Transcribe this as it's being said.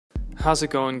How's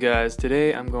it going, guys?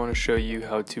 Today I'm going to show you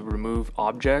how to remove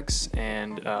objects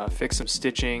and fix some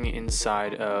stitching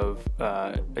inside of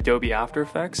Adobe After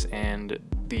Effects and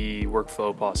the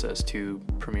workflow process to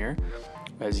Premiere.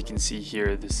 As you can see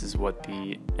here, this is what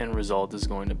the end result is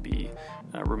going to be,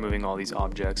 removing all these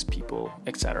objects, people,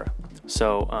 etc.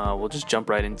 So we'll just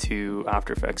jump right into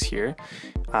After Effects here.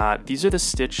 These are the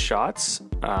stitch shots.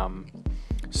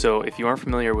 So if you aren't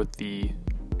familiar with the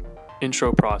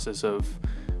intro process of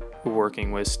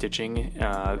working with stitching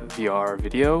VR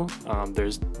video,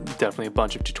 there's definitely a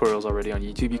bunch of tutorials already on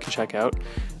YouTube you can check out.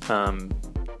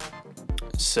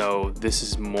 So this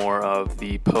is more of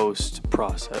the post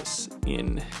process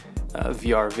in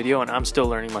VR video, and I'm still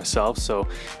learning myself, so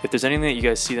if there's anything that you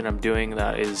guys see that I'm doing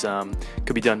that is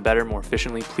could be done better, more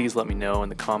efficiently, please let me know in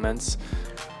the comments.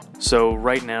 So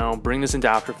right now, bring this into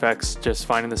After Effects, just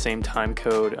finding the same time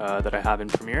code that I have in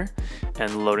Premiere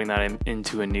and loading that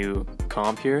into a new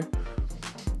comp here.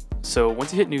 So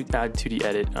once you hit new add 2D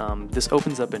edit, this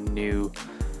opens up a new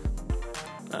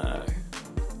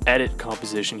edit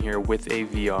composition here with a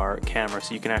VR camera,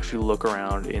 so you can actually look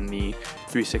around in the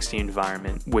 360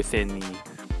 environment within the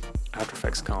After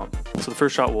Effects comp. So the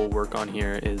first shot we'll work on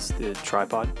here is the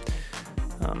tripod.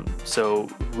 So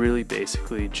really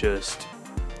basically just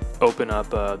open up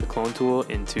the clone tool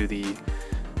into the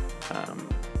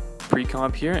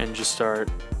pre-comp here and just start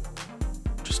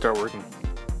working.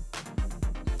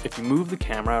 If you move the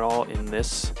camera at all in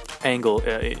this angle,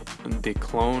 the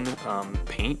clone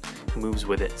paint moves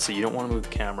with it, so you don't want to move the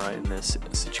camera in this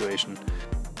situation.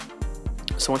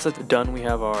 So once that's done, we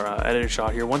have our edited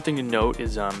shot here. One thing to note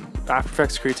is After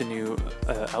Effects creates a new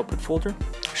output folder.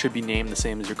 It should be named the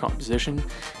same as your composition,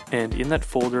 and in that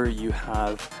folder you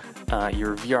have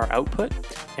your VR output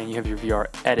and you have your VR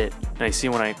edit. And I see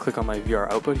when I click on my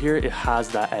VR output here, it has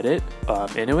that edit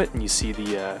into it, and you see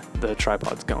the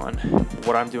tripod's gone.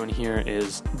 What I'm doing here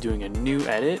is doing a new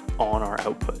edit on our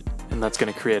output, and that's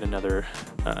going to create another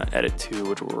edit too,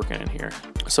 which we're working in here.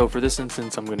 So for this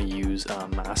instance, I'm going to use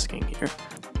masking here.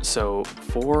 So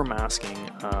for masking,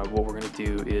 what we're going to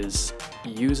do is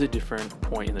use a different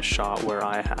point in the shot where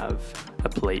I have a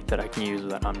plate that I can use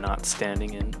that I'm not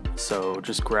standing in. So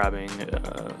just grabbing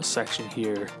a section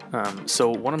here.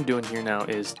 So what I'm doing here now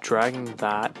is dragging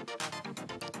that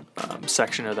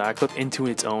section of that clip into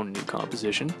its own new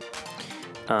composition,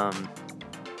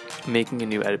 making a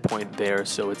new edit point there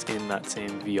so it's in that same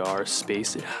VR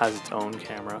space. It has its own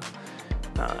camera,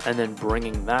 and then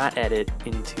bringing that edit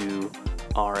into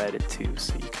our edit too.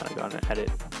 So you kind of got an edit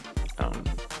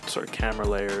sort of camera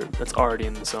layer that's already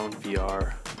in its own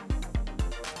VR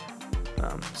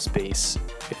space,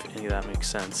 if any of that makes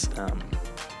sense,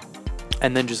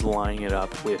 and then just lining it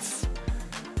up with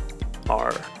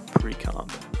our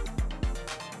pre-comp.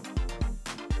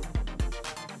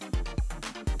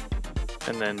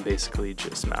 And then basically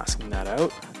just masking that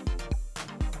out.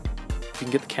 If you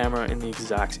can get the camera in the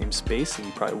exact same space, then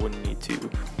you probably wouldn't need to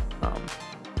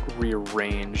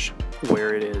rearrange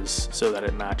where it is so that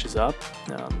it matches up.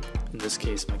 In this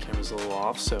case, my camera's a little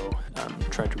off, so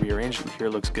tried to rearrange it. Here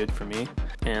looks good for me.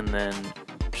 And then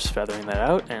just feathering that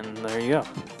out, and there you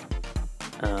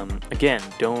go. Again,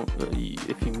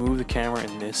 if you move the camera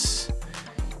in this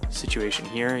situation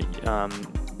here,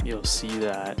 you'll see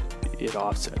that it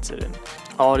offsets it, and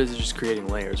all it is just creating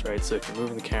layers, right? So if you're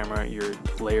moving the camera, your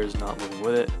layer is not moving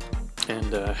with it.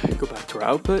 And go back to our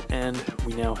output, and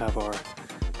we now have our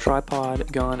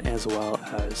tripod gone, as well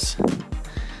as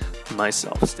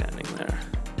myself standing there.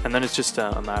 And then it's just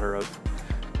a matter of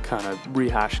kind of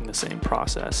rehashing the same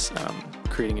process,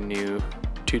 creating a new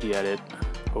 2D edit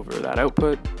over that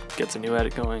output, gets a new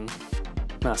edit going,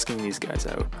 masking these guys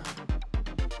out.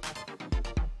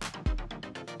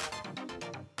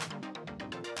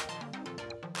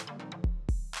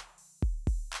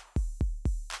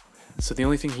 So the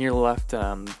only thing here left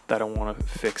that I want to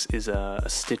fix is a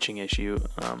stitching issue.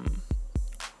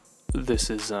 This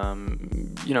is,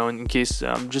 you know, in case,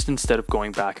 just instead of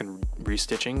going back and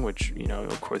restitching, which, you know,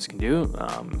 of course you can do,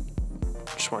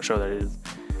 just want to show that it is,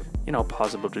 you know,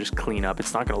 possible to just clean up.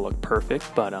 It's not going to look perfect,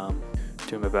 but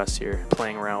doing my best here.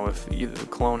 Playing around with either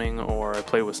cloning, or I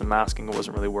played with some masking, it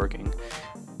wasn't really working.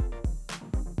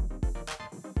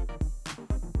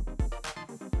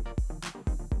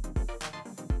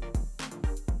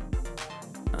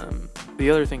 The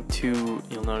other thing too,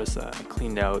 you'll notice that I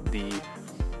cleaned out the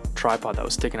tripod that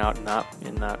was sticking out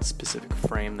in that specific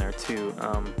frame there too.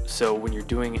 So when you're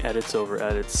doing edits over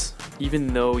edits, even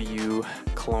though you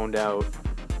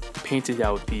painted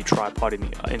out the tripod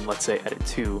in let's say edit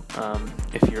 2,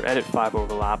 if your edit 5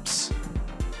 overlaps,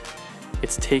 it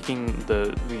it's taking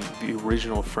the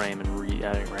original frame and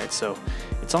re-editing, right? So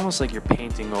it's almost like you're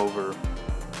painting over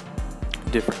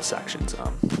different sections.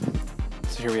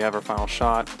 So here we have our final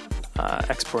shot,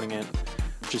 exporting it,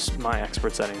 just my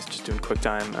export settings, just doing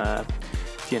QuickTime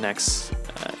TNX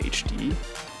HD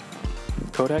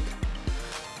codec,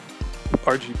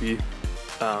 RGB.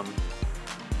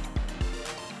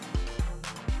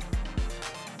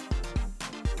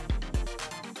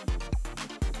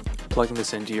 Plugging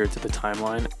this into here to the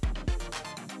timeline.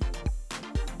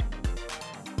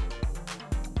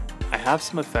 I have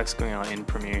some effects going on in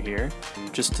Premiere here.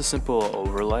 Just a simple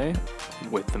overlay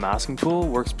with the masking tool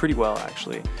works pretty well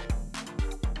actually.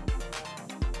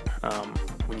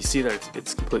 When you see that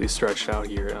it's completely stretched out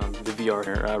here, the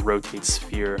VR rotates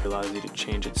sphere, allows you to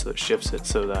change it so it shifts it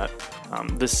so that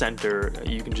the center,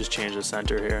 you can just change the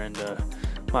center here, and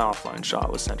my offline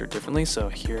shot was centered differently, so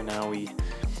here now we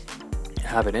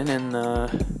have it in, and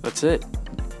that's it.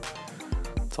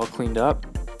 It's all cleaned up,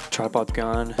 tripod's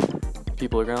gone,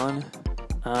 people are gone.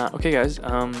 Okay guys,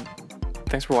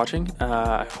 thanks for watching.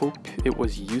 I hope it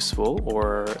was useful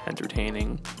or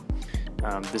entertaining.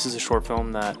 This is a short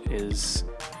film that is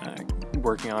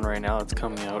working on right now. It's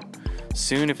coming out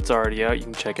soon. If it's already out, you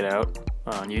can check it out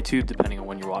on YouTube depending on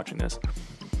when you're watching this.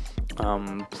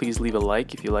 Please leave a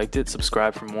like if you liked it,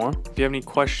 subscribe for more. If you have any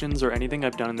questions or anything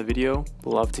I've done in the video,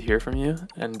 love to hear from you.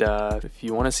 And if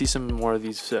you want to see some more of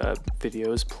these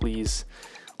videos, please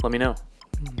let me know.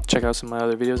 Check out some of my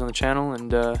other videos on the channel,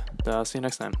 and I'll see you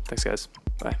next time. Thanks guys,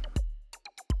 bye.